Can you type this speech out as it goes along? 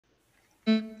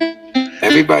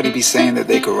Everybody be saying that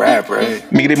they could rap, right?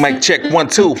 Mic mic check 1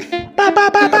 2. I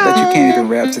bet you can't even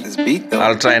rap to this beat though.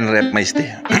 I'll try and rap my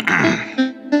style.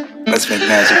 Let's make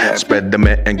magic happen. Spread the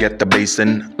mat and get the bass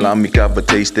in. Allow me cover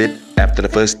taste it. After the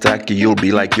first track, you'll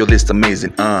be like, yo, this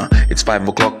amazing. It's 5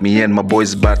 o'clock, me and my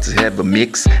boys about to have a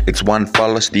mix. It's one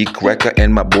follow, Steve Cracker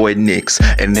and my boy Nix.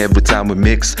 And every time we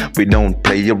mix, we don't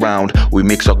play around. We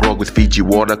mix our grog with Fiji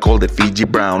water, call it Fiji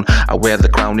Brown. I wear the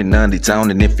crown in Nandi Town,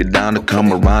 and if you're down to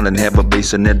come around and have a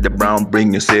basin at the brown,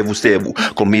 bring your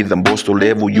sevu. Call me the Bosto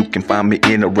level, you can find me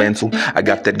in a rental. I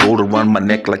got that gold around my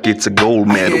neck like it's a gold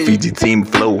medal. Fiji team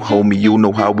flow, homie, you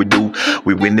know how we do.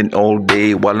 We winning all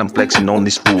day while I'm flexing on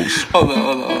these fools. Hold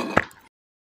on.